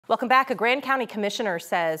Welcome back. A Grand County commissioner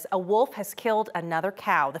says a wolf has killed another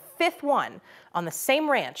cow, the fifth one on the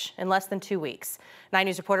same ranch in less than 2 weeks. 9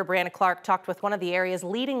 News reporter Brianna Clark talked with one of the area's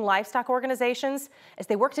leading livestock organizations as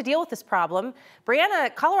they work to deal with this problem.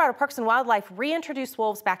 Brianna, Colorado Parks and Wildlife reintroduced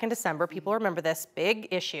wolves back in December. People remember this big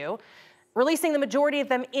issue, releasing the majority of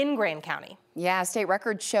them in Grand County. Yeah, state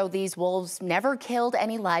records show these wolves never killed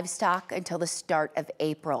any livestock until the start of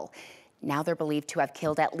April. Now they're believed to have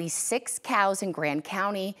killed at least 6 cows in Grand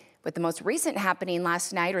County, with the most recent happening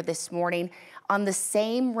last night or this morning on the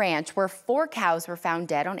same ranch where 4 cows were found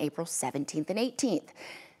dead on April 17th and 18th.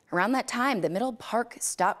 Around that time, the Middle Park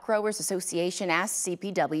Stockgrowers Association asked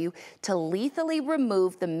CPW to lethally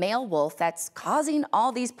remove the male wolf that's causing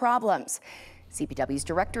all these problems. CPW's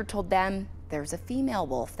director told them there's a female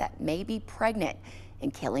wolf that may be pregnant,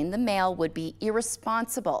 and killing the male would be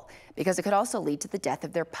irresponsible because it could also lead to the death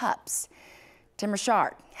of their pups. Tim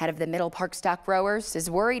Richard, head of the Middle Park Stockgrowers, is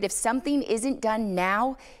worried if something isn't done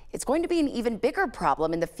now, it's going to be an even bigger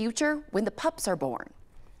problem in the future when the pups are born.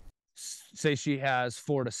 Say she has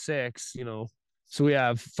 4 to 6, so we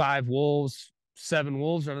have 5 wolves, 7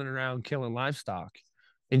 wolves running around killing livestock.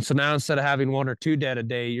 And so now instead of having 1 or 2 dead a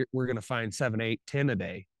day, we're going to find 7, 8, 10 a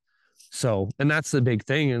day. So, and that's the big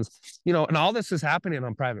thing is, and all this is happening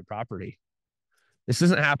on private property. This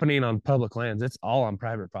isn't happening on public lands. It's all on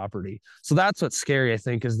private property. So that's what's scary, I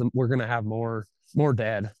think, is we're going to have more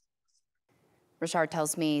dead. Richard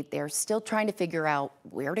tells me they're still trying to figure out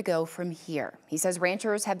where to go from here. He says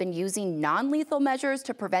ranchers have been using non-lethal measures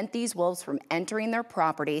to prevent these wolves from entering their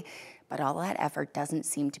property, but all that effort doesn't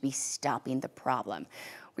seem to be stopping the problem.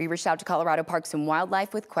 We reached out to Colorado Parks and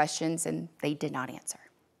Wildlife with questions, and they did not answer.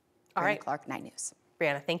 All right. Clark, 9 News.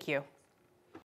 Brianna, thank you.